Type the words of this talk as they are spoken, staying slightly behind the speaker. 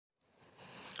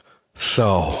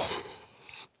So,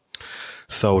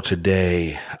 so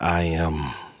today I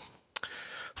am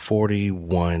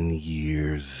 41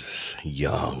 years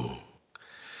young.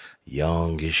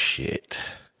 Young as shit.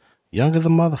 Young as a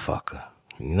motherfucker.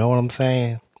 You know what I'm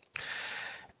saying?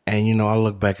 And I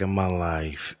look back at my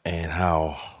life and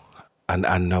how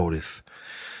I notice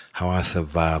how I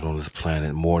survived on this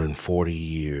planet more than 40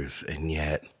 years, and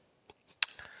yet,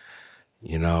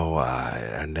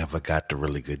 I never got the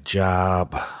really good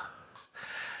job,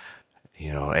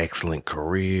 excellent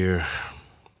career,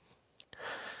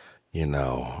 you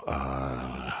know,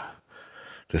 uh,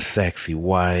 the sexy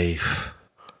wife,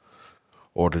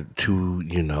 or the two,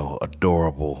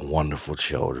 adorable, wonderful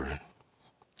children.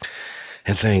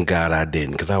 And thank God I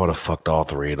didn't, because I would have fucked all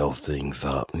three of those things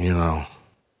up.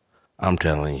 I'm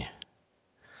telling you.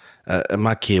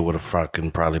 My kid would have fucking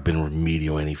probably been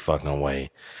remedial any fucking way.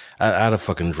 I'd have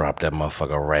fucking dropped that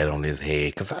motherfucker right on his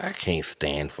head, because I can't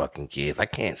stand fucking kids. I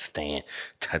can't stand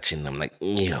touching them like,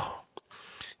 ew.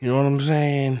 You know what I'm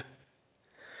saying?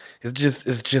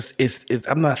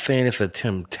 I'm not saying it's a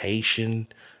temptation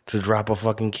to drop a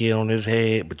fucking kid on his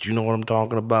head, but you know what I'm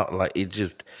talking about? Like,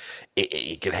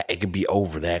 it could be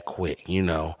over that quick. And,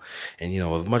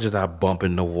 as much as I bump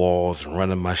in the walls and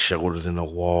running my shoulders in the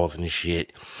walls and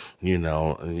shit,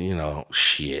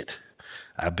 shit.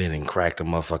 I've been and cracked a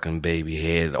motherfucking baby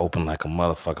head open like a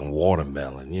motherfucking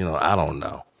watermelon. I don't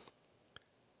know.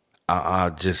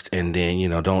 And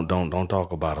then, don't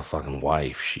talk about a fucking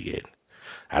wife, shit.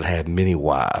 I'd had many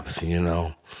wives,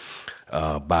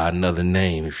 by another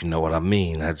name, if you know what I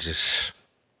mean.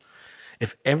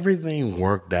 If everything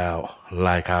worked out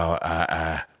like how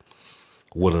I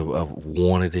would have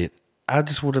wanted it, I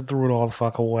just would have threw it all the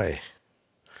fuck away.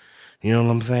 You know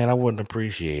what I'm saying? I wouldn't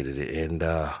appreciated it. And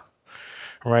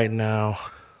right now,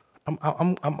 I'm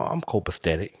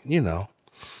copacetic. I'm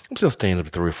still staying up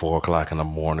 3 or 4 o'clock in the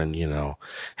morning.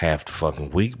 Half the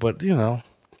fucking week, but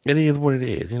it is what it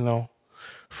is.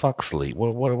 Fuck sleep.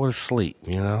 What is sleep?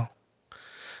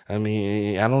 I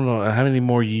mean, I don't know how many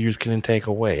more years can it take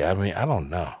away. I mean, I don't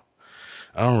know.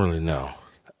 I don't really know.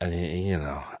 I mean,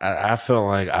 I felt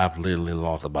like I've literally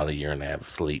lost about a year and a half of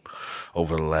sleep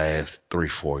over the last 3,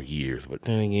 4 years. But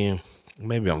then again,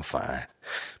 maybe I'm fine.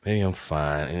 Maybe I'm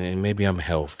fine, and maybe I'm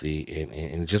healthy.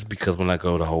 And just because when I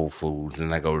go to Whole Foods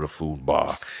and I go to the food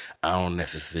bar, I don't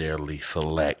necessarily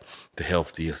select the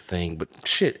healthiest thing. But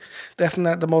shit, that's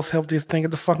not the most healthiest thing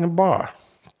at the fucking bar.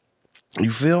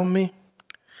 You feel me?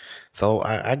 So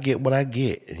I get what I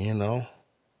get.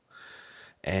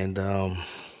 And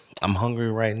I'm hungry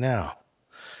right now,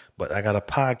 but I got a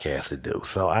podcast to do.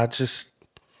 So I'm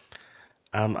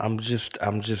just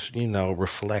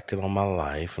reflecting on my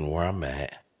life and where I'm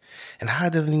at, and how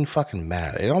it doesn't even fucking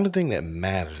matter. The only thing that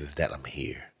matters is that I'm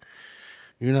here.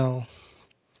 You know,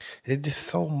 there's just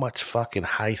so much fucking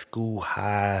high school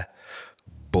high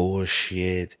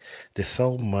bullshit. There's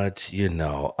so much,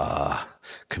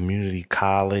 community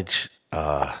college,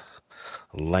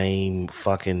 lame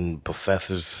fucking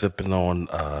professors sipping on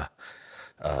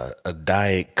a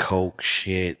diet coke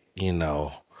shit.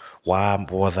 Why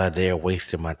was I there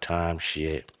wasting my time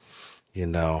shit?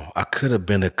 I could have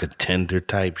been a contender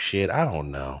type shit. I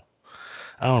don't know.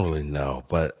 I don't really know,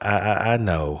 but I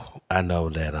know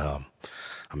that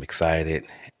I'm excited,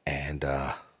 and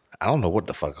I don't know what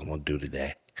the fuck I'm gonna do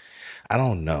today. I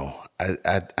don't know. I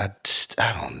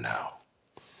don't know.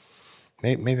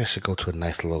 Maybe I should go to a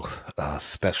nice little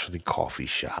specialty coffee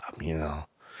shop. And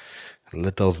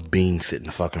let those beans sit in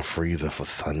the fucking freezer for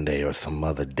Sunday or some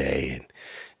other day, and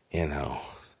you know,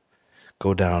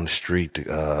 go down the street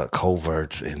to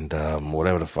Coverts and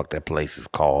whatever the fuck that place is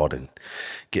called, and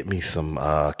get me some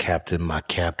my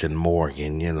Captain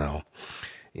Morgan.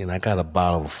 I got a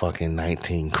bottle of fucking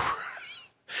 19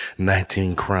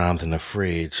 crimes in the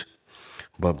fridge.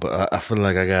 But I feel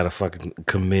like I gotta fucking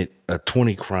commit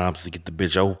 20 crimes to get the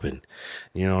bitch open.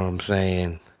 You know what I'm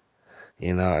saying?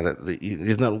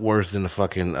 There's nothing worse than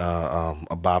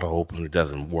a bottle opener that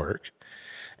doesn't work.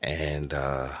 And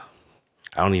I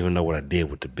don't even know what I did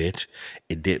with the bitch.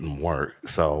 It didn't work.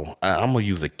 So I'm gonna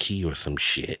use a key or some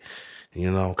shit.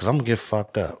 Because I'm gonna get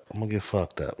fucked up.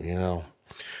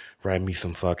 Write me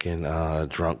some fucking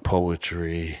drunk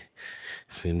poetry.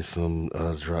 Send some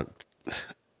drunk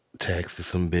text to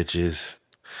some bitches.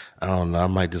 I don't know. I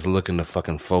might just look in the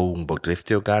fucking phone book. They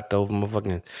still got those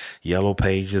motherfucking yellow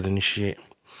pages and shit.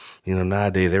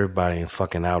 Nowadays everybody in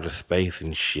fucking outer space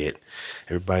and shit.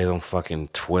 Everybody's on fucking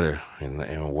Twitter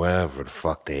and wherever the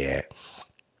fuck they at.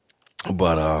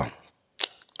 But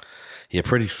Yeah,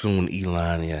 pretty soon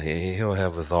Elon, yeah, he'll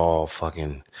have us all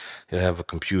fucking, he'll have a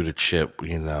computer chip,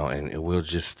 and we'll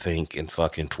just think in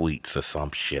fucking tweets or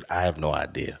some shit. I have no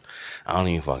idea. I don't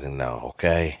even fucking know,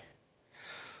 okay?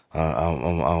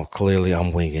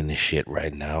 I'm winging this shit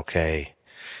right now, okay?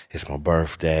 It's my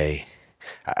birthday.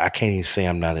 I can't even say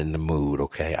I'm not in the mood,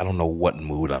 okay? I don't know what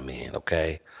mood I'm in,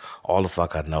 okay? All the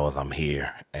fuck I know is I'm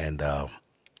here, and I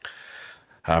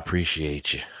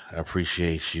appreciate you. I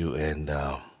appreciate you, and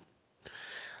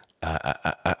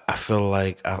I feel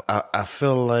like I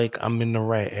feel like I'm in the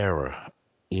right era,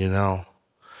 you know,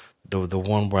 the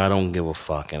one where I don't give a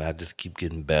fuck, and I just keep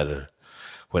getting better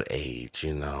with age,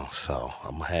 So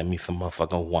I'm gonna have me some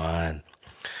motherfucking wine.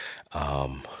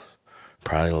 Um,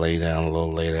 Probably lay down a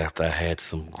little later after I had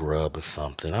some grub or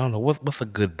something. I don't know what's a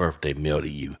good birthday meal to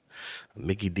you,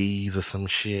 Mickey D's or some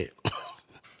shit.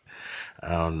 I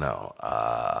don't know.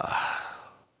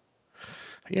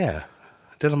 Yeah.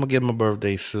 Then I'm gonna get my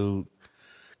birthday suit,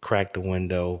 crack the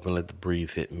window open, let the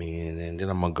breeze hit me, and then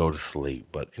I'm gonna go to sleep.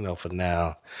 But for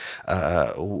now,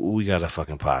 we got a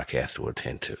fucking podcast to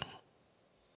attend to.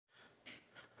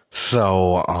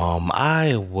 So, I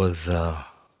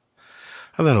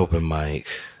had an open mic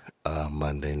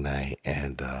Monday night,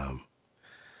 and I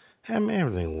mean,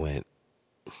 everything went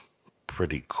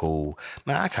pretty cool.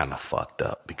 Now I kind of fucked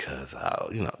up because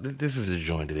this is a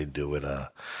joint that they do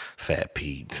at Fat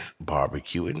Pete's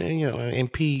barbecue, and then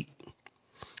and Pete,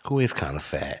 who is kind of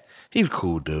fat. He's a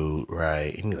cool dude,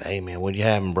 right? And he's like, "Hey man, what you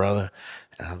having, brother?"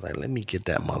 And I was like, "Let me get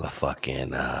that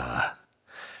motherfucking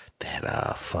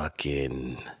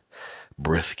fucking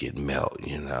brisket melt,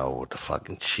 with the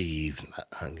fucking cheese and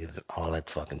the onions and all that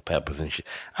fucking peppers and shit."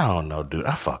 I don't know, dude.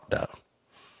 I fucked up.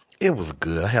 It was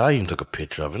good. Hell, I even took a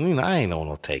picture of it. I ain't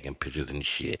no taking pictures and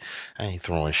shit. I ain't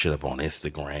throwing shit up on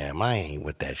Instagram. I ain't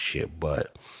with that shit,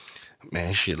 but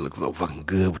man, shit looks so fucking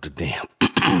good with the damn,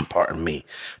 pardon me,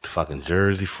 the fucking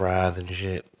Jersey fries and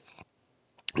shit.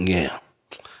 Yeah,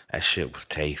 that shit was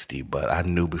tasty, but I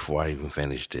knew before I even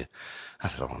finished it. I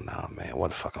said, oh no, man, what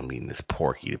the fuck I'm eating this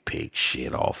Porky the Pig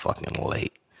shit all fucking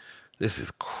late. This is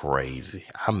crazy.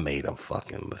 I made a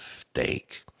fucking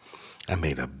mistake. I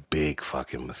made a big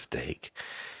fucking mistake.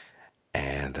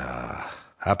 And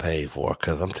I paid for it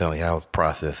because I'm telling you, I was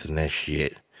processing that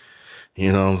shit.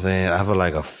 You know what I'm saying? I feel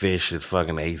like a fish that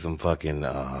fucking ate some fucking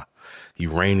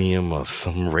uranium or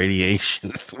some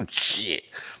radiation or some shit.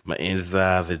 My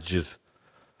insides are just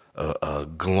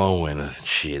glowing and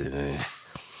shit. And then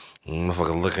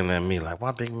motherfucker looking at me like,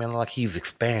 why big man like he's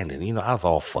expanding? I was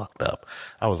all fucked up.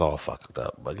 I was all fucked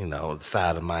up. But, the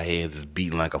side of my head is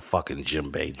beating like a fucking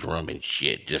djembe drum and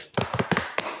shit. Just,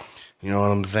 you know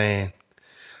what I'm saying?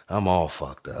 I'm all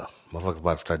fucked up. Motherfuckers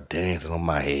about to start dancing on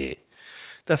my head.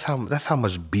 That's how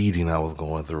much beating I was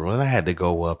going through. And I had to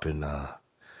go up and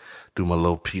do my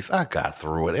little piece. I got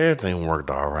through it. Everything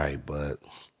worked all right, but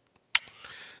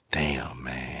damn,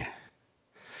 man.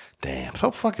 Damn. So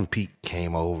fucking Pete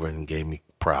came over and gave me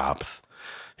props.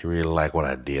 He really liked what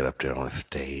I did up there on the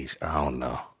stage. I don't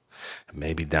know.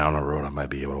 Maybe down the road I might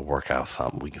be able to work out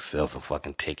something. We can sell some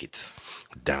fucking tickets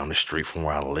down the street from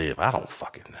where I live. I don't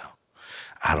fucking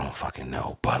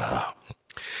know. But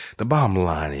the bottom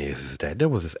line is that there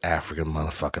was this African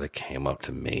motherfucker that came up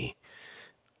to me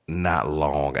not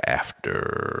long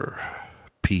after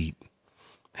Pete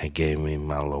had gave me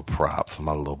my little props,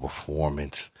 my little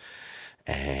performance,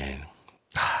 and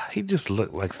he just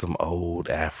looked like some old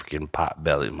African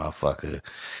pot-bellied motherfucker.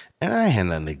 And I ain't had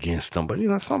nothing against them, but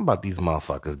something about these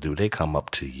motherfuckers do. They come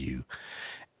up to you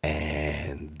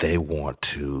and they want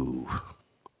to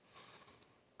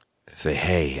say,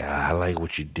 hey, I like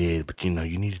what you did, but you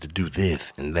needed to do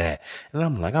this and that. And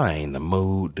I'm like, I ain't in the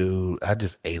mood, dude. I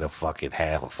just ate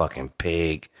half a fucking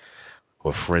pig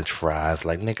with French fries.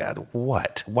 Like, nigga,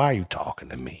 what? Why are you talking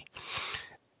to me?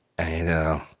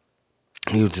 And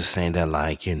he was just saying that,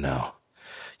 like, you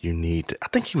need to, I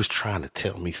think he was trying to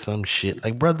tell me some shit.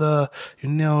 Like, brother, you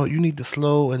need to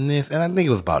slow and this. And I think it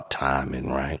was about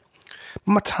timing, right?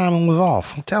 My timing was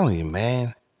off. I'm telling you,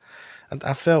 man.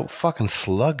 I felt fucking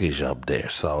sluggish up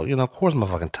there. So, of course my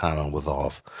fucking timing was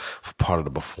off for part of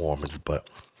the performance. But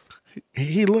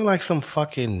he looked like some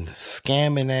fucking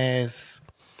scamming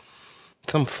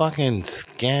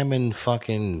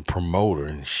fucking promoter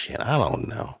and shit. I don't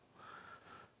know.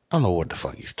 I don't know what the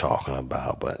fuck he's talking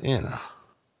about, but,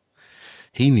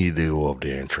 he needed to go up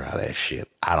there and try that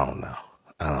shit. I don't know.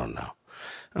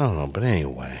 But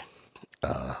anyway,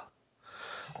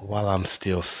 while I'm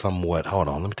still somewhat, hold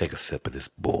on, let me take a sip of this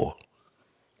bull.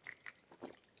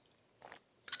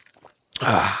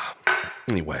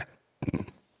 Anyway,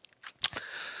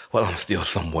 while I'm still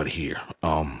somewhat here,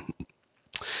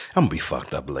 I'm gonna be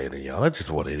fucked up later, y'all. That's just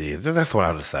what it is. That's what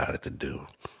I decided to do.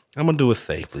 I'm gonna do it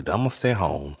safely. I'm gonna stay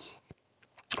home.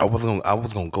 I was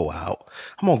gonna go out.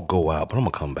 I'm gonna go out, but I'm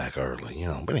gonna come back early,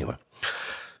 But anyway,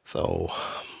 so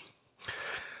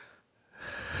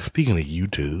speaking of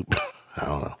YouTube, I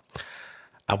don't know.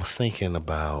 I was thinking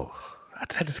about. I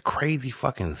just had this crazy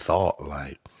fucking thought,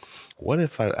 like, what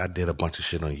if I did a bunch of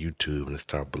shit on YouTube and it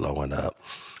started blowing up,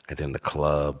 and then the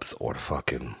clubs or the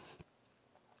fucking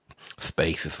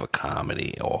spaces for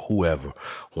comedy or whoever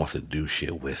wants to do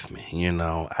shit with me.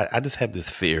 I just have this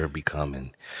fear of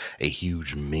becoming a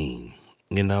huge meme,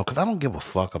 because I don't give a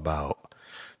fuck about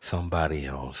somebody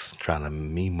else trying to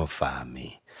memify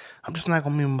me. I'm just not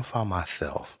gonna memify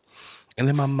myself. And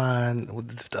in my mind, with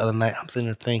this the other night, I'm sitting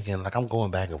there thinking, like, I'm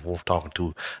going back and forth talking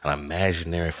to an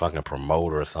imaginary fucking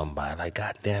promoter or somebody. Like,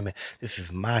 God damn it, this is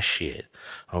my shit,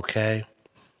 okay?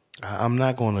 I'm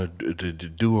not going to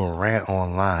do a rant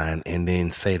online and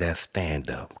then say that's stand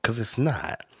up, because it's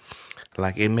not.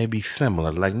 Like, it may be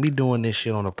similar, like me doing this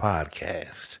shit on a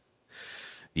podcast.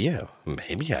 Yeah,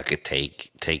 maybe I could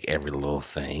take every little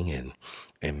thing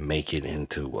and make it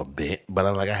into a bit, but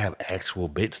I have actual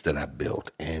bits that I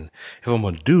built, and if I'm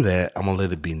gonna do that, I'm gonna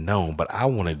let it be known. But I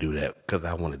want to do that because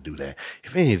I want to do that.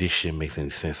 If any of this shit makes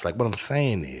any sense, like what I'm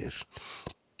saying is,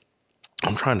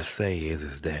 I'm trying to say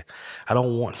is that I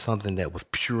don't want something that was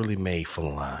purely made for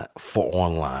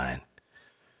online,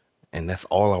 and that's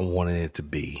all I wanted it to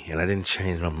be. And I didn't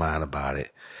change my mind about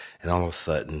it. And all of a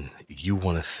sudden, you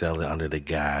want to sell it under the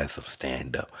guise of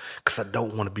stand up, because I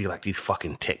don't want to be like these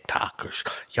fucking TikTokers.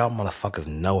 Y'all motherfuckers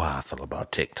know how I feel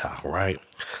about TikTok, right?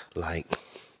 Like,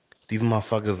 these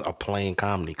motherfuckers are playing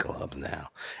comedy clubs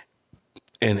now.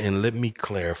 And let me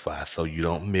clarify so you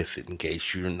don't miss it in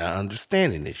case you're not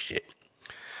understanding this shit.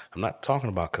 I'm not talking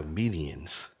about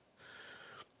comedians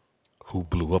who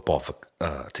blew up off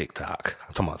of TikTok.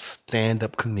 I'm talking about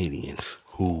stand-up comedians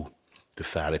who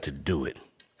decided to do it.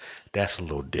 That's a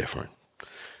little different.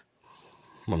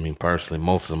 I mean, personally,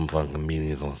 most of them fucking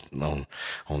comedians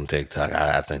on TikTok,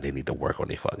 I think they need to work on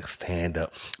their fucking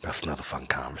stand-up. That's another fucking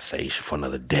conversation for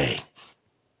another day.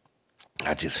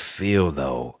 I just feel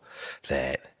though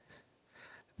that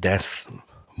that's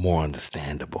more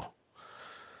understandable.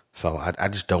 So I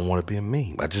just don't want to be a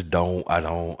meme. I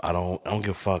don't give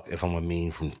a fuck if I'm a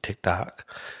meme from TikTok.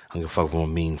 I don't give a fuck if I'm a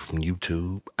meme from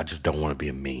YouTube. I just don't want to be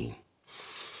a meme.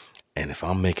 And if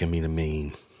I'm making me the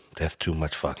meme, that's too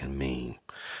much fucking meme.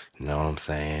 You know what I'm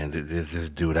saying? This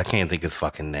dude, I can't think his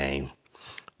fucking name.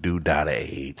 Dude died of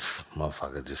AIDS. Little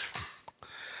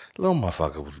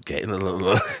motherfucker was gay.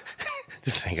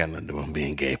 This ain't got nothing to do with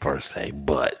being gay per se,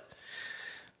 but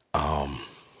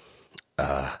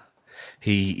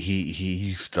he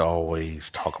used to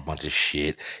always talk a bunch of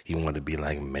shit. He wanted to be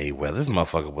like Mayweather. This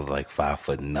motherfucker was like 5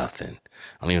 foot nothing.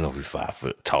 I don't even know if he's 5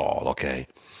 foot tall, okay?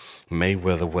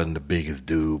 Mayweather wasn't the biggest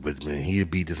dude, but man,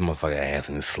 he'd beat this motherfucker ass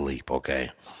in his sleep, okay?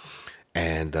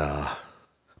 And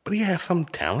but he had some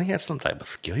talent, he had some type of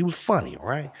skill. He was funny,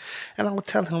 right? And I would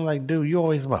tell him like, dude, you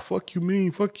always about fuck you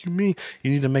mean, fuck you mean.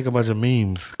 You need to make a bunch of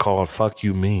memes called fuck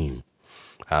you mean.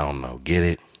 I don't know, get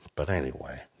it? But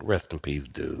anyway, rest in peace,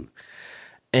 dude.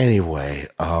 Anyway,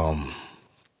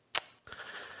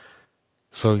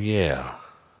 so yeah,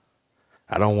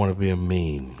 I don't want to be a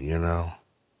meme.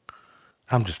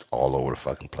 I'm just all over the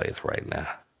fucking place right now.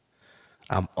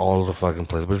 I'm all over the fucking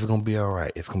place, but it's gonna be all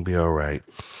right. It's gonna be all right,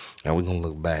 and we're gonna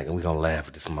look back and we're gonna laugh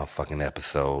at this motherfucking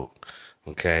episode.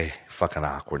 Okay, fucking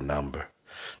awkward number,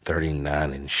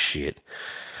 39 and shit.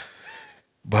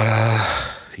 But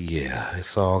yeah,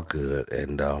 it's all good,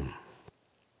 and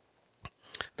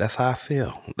that's how I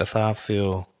feel. That's how I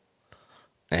feel.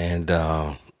 And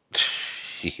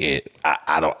shit,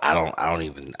 I don't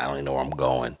even know where I'm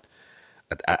going.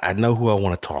 I know who I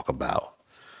want to talk about.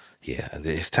 Yeah,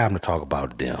 it's time to talk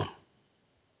about them.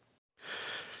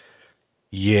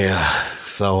 Yeah,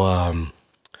 so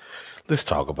let's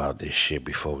talk about this shit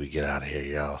before we get out of here,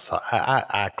 y'all. So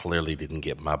I clearly didn't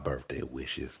get my birthday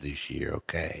wishes this year,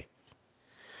 okay?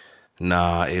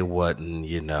 Nah, it wasn't,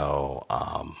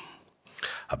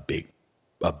 a big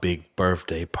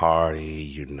birthday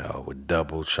party, with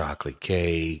double chocolate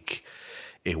cake.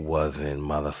 It wasn't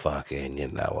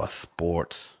motherfucking, a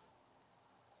sports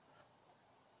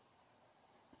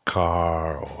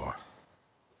car or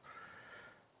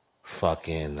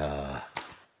fucking oh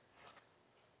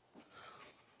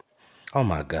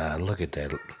my god, look at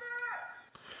that.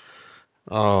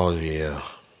 Oh yeah.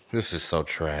 This is so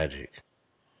tragic.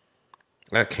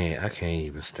 I can't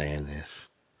even stand this.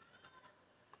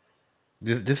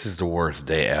 This is the worst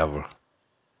day ever.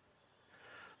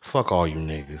 Fuck all you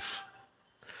niggas.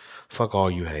 Fuck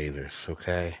all you haters,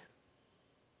 okay?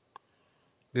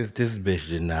 This bitch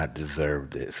did not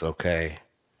deserve this, okay?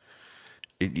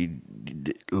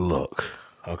 Look,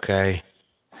 okay?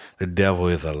 The devil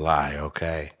is a lie,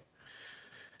 okay?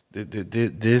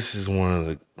 This is one of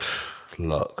the...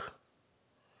 Look,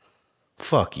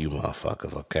 fuck you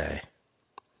motherfuckers, okay?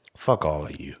 Fuck all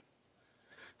of you.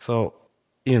 So,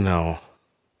 you know,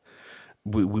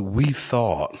 we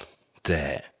thought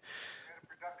that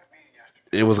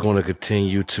it was going to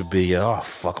continue to be, oh,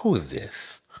 fuck, who is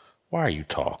this? Why are you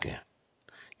talking?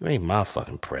 You ain't my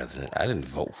fucking president. I didn't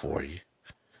vote for you.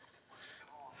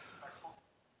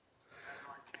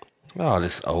 Oh,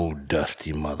 this old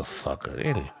dusty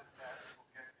motherfucker.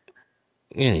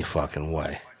 Any fucking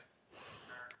way.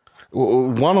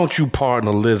 Why don't you pardon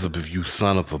Elizabeth, you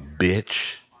son of a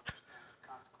bitch?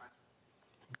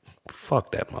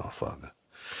 Fuck that motherfucker.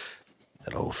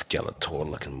 That old Skeletor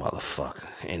looking motherfucker.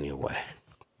 Anyway.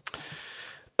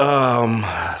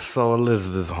 So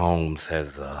Elizabeth Holmes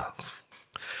has,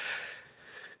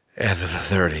 as of the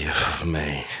 30th of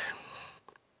May.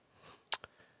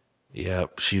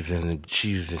 Yep, she's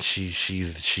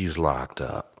locked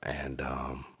up, and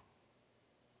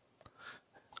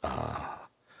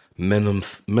minimum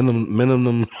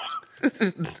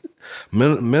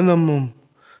minimum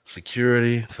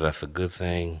security, so that's a good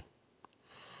thing.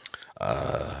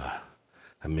 That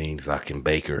means I can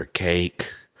bake her a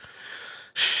cake.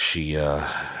 She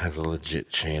has a legit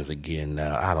chance again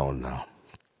now. I don't know.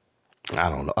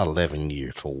 11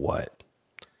 years for what?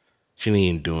 She didn't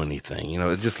even do anything. You know,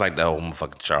 it's just like the old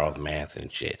motherfucking Charles Manson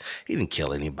shit. He didn't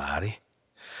kill anybody.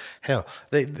 Hell,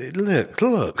 they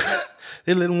look.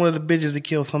 They let one of the bitches to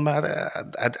kill somebody.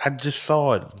 I just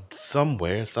saw it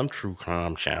somewhere, some true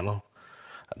crime channel.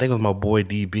 I think it was my boy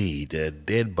DB, the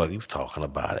dead bug. He was talking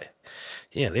about it.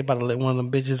 Yeah, they about to let one of them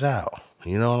bitches out.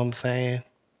 You know what I'm saying?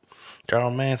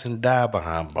 Charles Manson died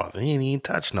behind bars. He ain't even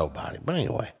touch nobody. But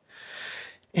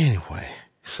anyway,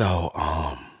 so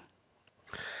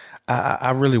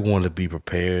I really want to be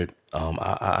prepared.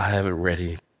 I have it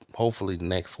ready. Hopefully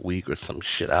next week or some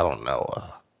shit. I don't know.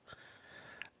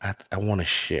 I want to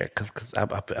share because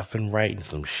I've been writing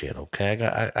some shit. Okay,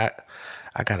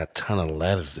 I got a ton of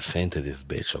letters to send to this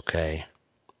bitch. Okay,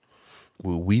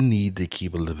 we need to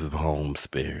keep Elizabeth Holmes'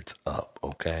 spirits up.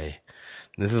 Okay,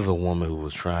 this is a woman who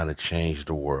was trying to change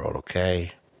the world.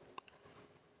 Okay,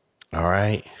 all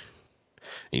right.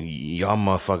 And y'all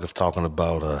motherfuckers talking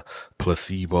about a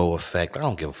placebo effect. I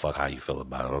don't give a fuck how you feel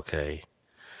about it. Okay.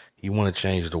 You want to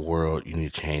change the world, you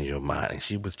need to change your mind. And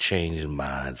she was changing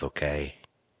minds, okay?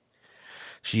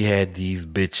 She had these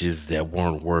bitches that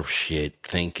weren't worth shit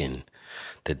thinking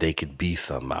that they could be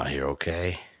something out here,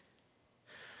 okay?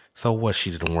 So what?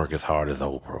 She didn't work as hard as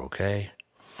Oprah, okay?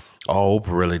 All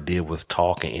Oprah really did was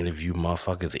talk and interview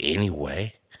motherfuckers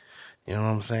anyway. You know what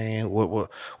I'm saying?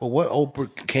 What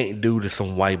Oprah can't do to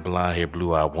some white blonde hair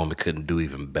blue eyed woman couldn't do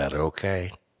even better,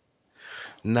 okay?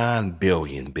 9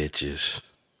 billion bitches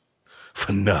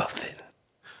for nothing.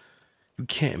 You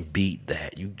can't beat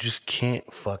that. You just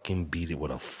can't fucking beat it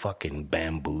with a fucking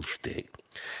bamboo stick.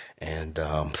 And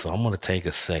so I'm going to take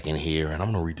a second here and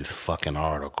I'm going to read this fucking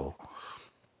article.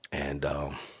 And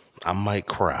I might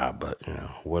cry, but, you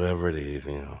know, whatever it is,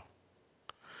 you know.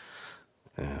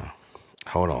 Yeah.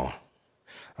 Hold on.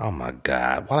 Oh, my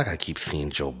God. Why do I gotta keep seeing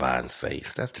Joe Biden's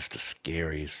face? That's just the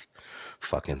scariest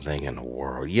fucking thing in the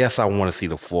world. Yes, I want to see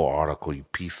the full article, you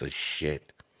piece of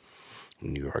shit.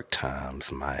 New York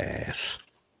Times, my ass.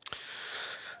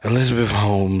 Elizabeth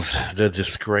Holmes, the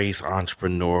disgraced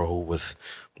entrepreneur who was,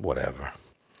 whatever.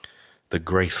 The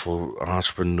graceful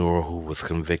entrepreneur who was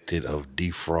convicted of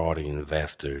defrauding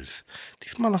investors.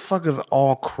 These motherfuckers are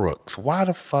all crooks. Why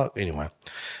the fuck? Anyway,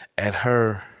 at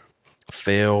her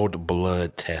failed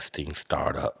blood testing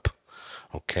startup.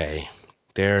 Okay,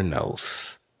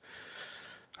 Theranos.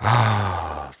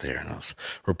 Theranos.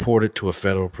 Reported to a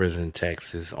federal prison in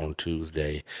Texas on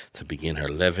Tuesday to begin her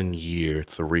 11-year,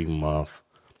 3-month.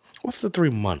 What's the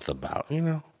 3 months about? You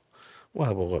know,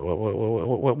 what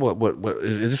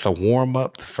is this a warm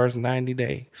up? The first 90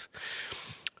 days.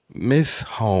 Miss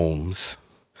Holmes,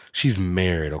 she's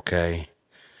married. Okay.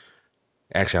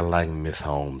 Actually, I like Miss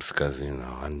Holmes because, you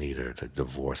know, I need her to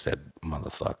divorce that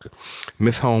motherfucker.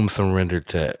 Miss Holmes surrendered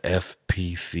to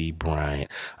FPC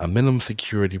Bryant, a minimum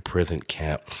security prison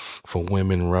camp for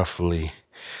women roughly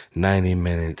 90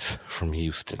 minutes from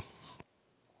Houston.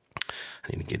 I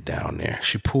need to get down there.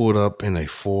 She pulled up in a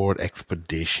Ford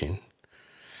Expedition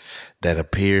that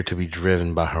appeared to be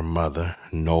driven by her mother,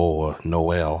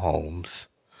 Noelle Holmes.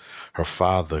 her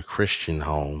father, Christian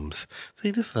Holmes.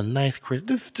 See, this is a nice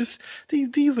Christian.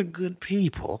 These are good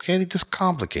people. Okay, they just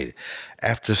complicated.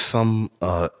 After some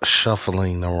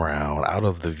shuffling around out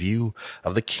of the view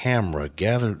of the camera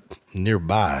gathered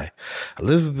nearby,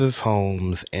 Elizabeth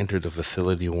Holmes entered the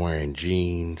facility wearing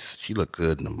jeans. She looked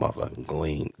good in the motherfucking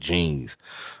clean jeans.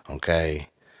 Okay.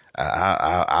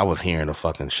 I was hearing a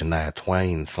fucking Shania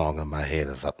Twain song in my head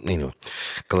as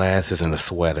glasses and a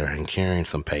sweater and carrying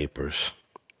some papers.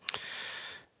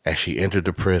 As she entered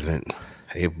the prison,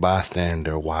 a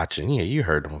bystander watching, yeah, you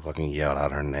heard them fucking yell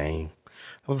out her name.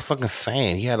 It was a fucking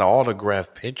fan. He had an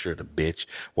autographed picture of the bitch.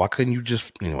 Why couldn't you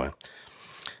just, anyway?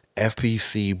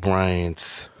 FPC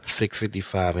Bryant's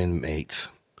 655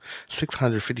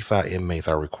 inmates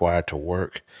are required to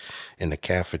work in the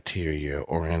cafeteria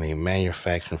or in a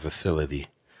manufacturing facility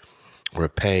where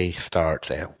pay starts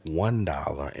at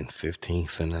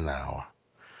 $1.15 an hour.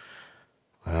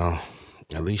 Well,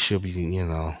 at least she'll be,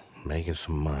 making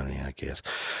some money, I guess.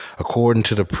 According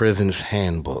to the prison's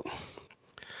handbook,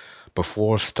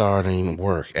 before starting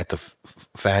work at the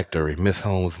factory, Miss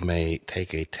Holmes may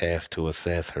take a test to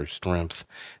assess her strengths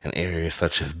in areas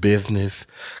such as business,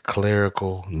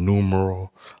 clerical,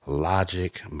 numeral,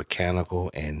 logic,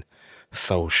 mechanical, and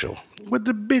social. But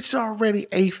the bitch already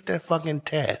aced that fucking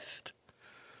test.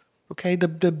 Okay, the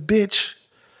bitch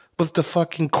was the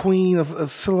fucking queen of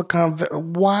Silicon Valley.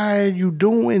 Why are you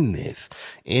doing this?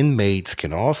 Inmates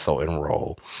can also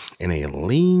enroll in a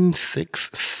Lean Six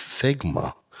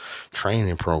Sigma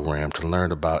training program to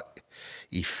learn about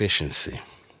efficiency.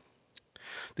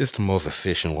 This is the most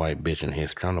efficient white bitch in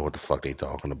history. I don't know what the fuck they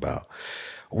talking about.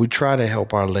 We try to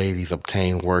help our ladies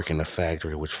obtain work in the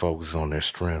factory which focuses on their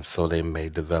strengths so they may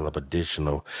develop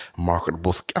additional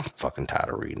marketable skills. I'm fucking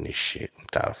tired of reading this shit.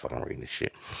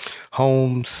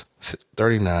 Holmes,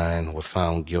 39, was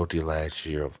found guilty last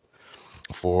year of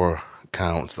 4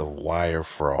 counts of wire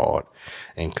fraud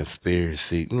and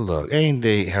conspiracy. Look, ain't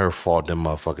they her fault them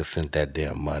motherfuckers sent that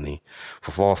damn money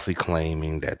for falsely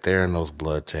claiming that Theranos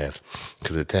blood tests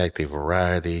could detect a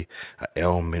variety of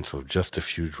ailments with just a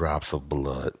few drops of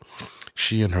blood.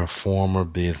 She and her former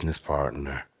business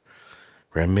partner,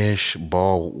 Ramesh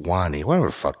Balwani, whatever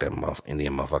the fuck that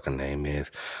Indian motherfucking name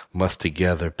is, must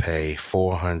together pay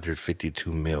 $452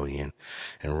 million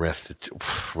in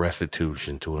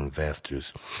restitution to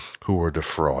investors who were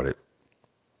defrauded.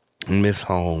 Miss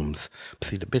Holmes,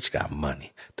 see, the bitch got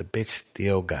money. The bitch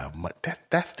still got money.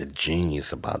 That's the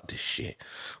genius about this shit.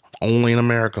 Only in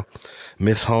America.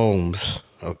 Miss Holmes.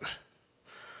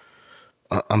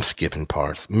 I'm skipping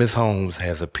parts. Miss Holmes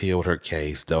has appealed her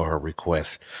case, though her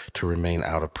request to remain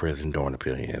out of prison during the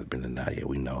period has been denied. Yeah,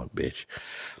 we know it, bitch.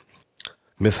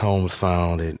 Miss Holmes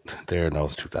founded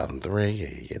Theranos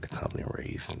 2003. Yeah, the company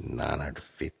raised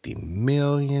 $950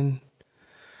 million.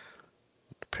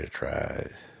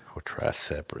 We'll try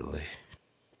separately.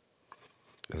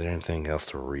 Is there anything else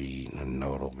to read?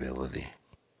 Notability.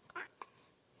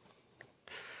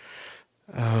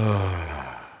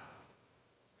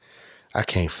 I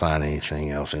can't find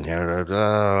anything else in here.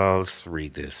 Let's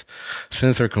read this.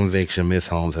 Since her conviction, Miss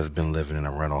Holmes has been living in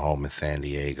a rental home in San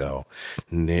Diego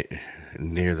near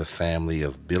the family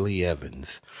of Billy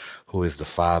Evans, who is the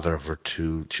father of her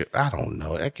 2 children. I don't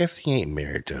know. I guess he ain't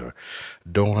married to her.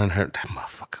 That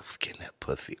motherfucker was getting that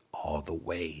pussy all the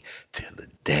way till the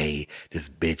day this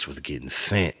bitch was getting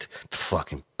sent to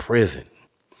fucking prison.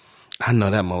 I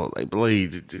know that mother, like,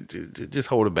 please, just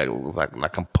hold it back. Like I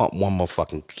can pump one more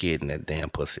fucking kid in that damn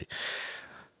pussy.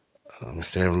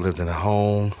 Mr. Evans lived in a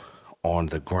home on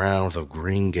the grounds of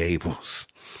Green Gables,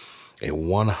 a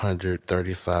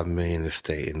 $135 million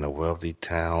estate in the wealthy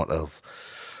town of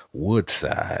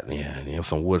Woodside. Yeah,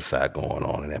 some Woodside going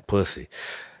on in that pussy.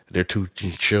 Their 2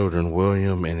 children,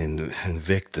 William and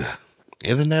Invicta.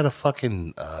 Isn't that a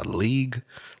fucking league?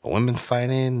 Women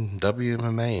fighting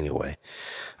WMMA anyway.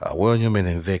 William and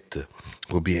Invicta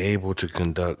will be able to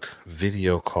conduct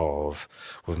video calls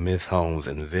with Miss Holmes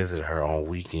and visit her on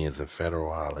weekends and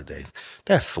federal holidays.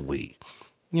 That's sweet.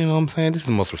 You know what I'm saying? This is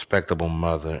the most respectable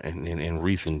mother in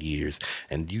recent years.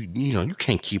 And you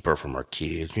can't keep her from her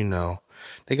kids,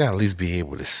 They gotta at least be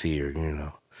able to see her,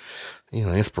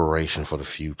 inspiration for the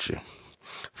future.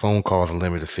 Phone calls are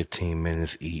limited to 15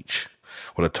 minutes each,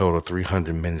 with a total of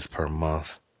 300 minutes per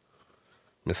month.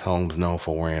 Miss Holmes known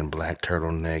for wearing black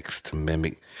turtlenecks to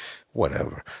mimic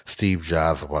whatever Steve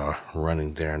Jobs while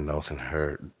running Theranos in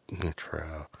her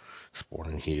trial,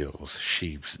 sporting heels,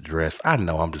 sheep's dress. I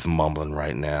know I'm just mumbling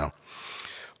right now.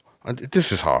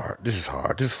 This is hard. This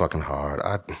is fucking hard.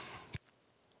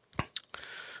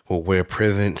 will wear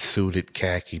prison-suited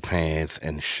khaki pants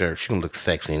and shirt. She gonna look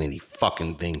sexy in any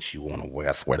fucking thing she wanna wear.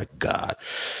 I swear to God.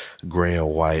 Gray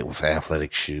or white with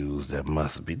athletic shoes. That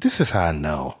must be. This is how I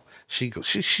know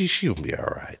she'll be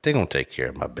all right. They gonna take care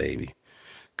of my baby.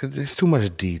 Cause there's too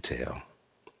much detail.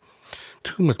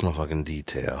 Too much motherfucking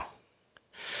detail.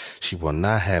 She will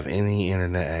not have any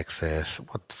internet access.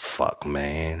 What the fuck,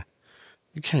 man?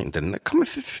 You can't deny. Come on,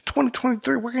 it's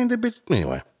 2023. Why can't that bitch?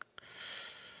 Anyway.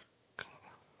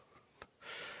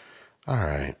 All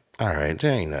right. All right.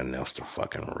 There ain't nothing else to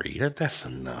fucking read. That's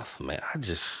enough, man.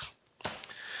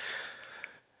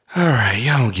 All right.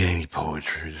 Y'all don't get any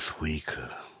poetry this week.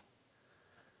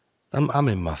 I'm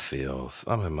in my feels.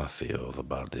 I'm in my feels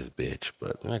about this bitch.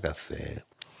 But like I said,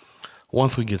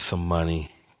 once we get some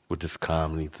money with this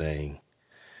comedy thing,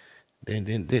 then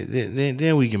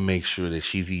we can make sure that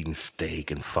she's eating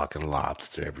steak and fucking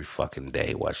lobster every fucking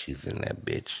day while she's in that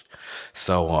bitch.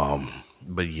 So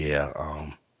but yeah,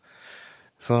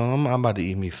 so I'm about to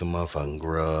eat me some motherfucking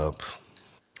grub,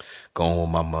 go on with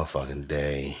my motherfucking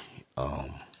day.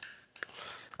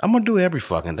 I'm gonna do every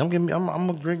fucking. I'm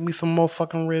gonna drink me some more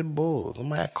fucking Red Bulls. I'm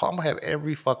gonna have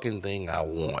every fucking thing I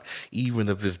want, even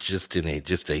if it's just in a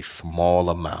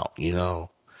small amount, you know.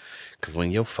 Because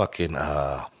when your fucking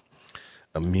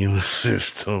immune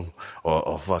system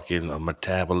or fucking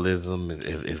metabolism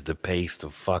is the pace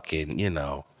of fucking, you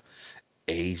know,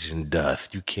 Asian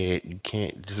dust. You can't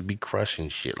just be crushing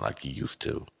shit like you used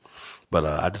to. But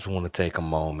I just want to take a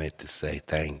moment to say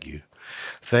thank you.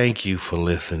 Thank you for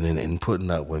listening and putting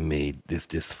up with me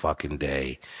this fucking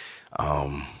day.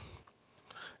 Um,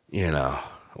 you know,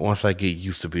 once I get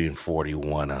used to being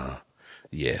 41,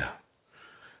 yeah.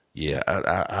 Yeah,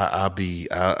 I'll be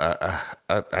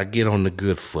I get on the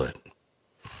good foot.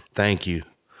 Thank you.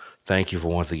 Thank you for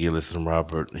once again listening to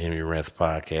Robert Henry Rant's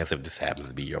podcast. If this happens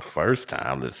to be your first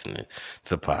time listening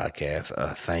to the podcast,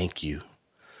 thank you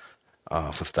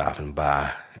for stopping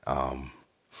by.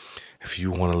 If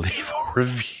you want to leave a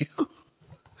review,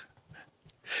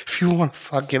 if you want to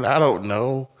fucking, I don't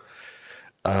know,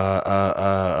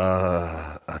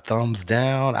 a thumbs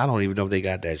down. I don't even know if they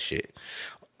got that shit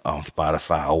on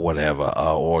Spotify or whatever.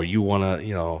 Or you want to,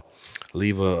 you know,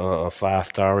 leave a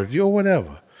 5-star review or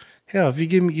whatever. Hell, if you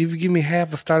give me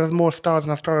half a star, there's more stars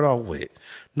than I started off with.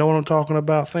 Know what I'm talking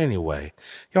about? So anyway,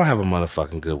 y'all have a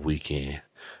motherfucking good weekend.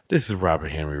 This is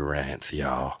Robert Henry Rants,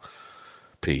 y'all.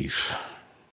 Peace.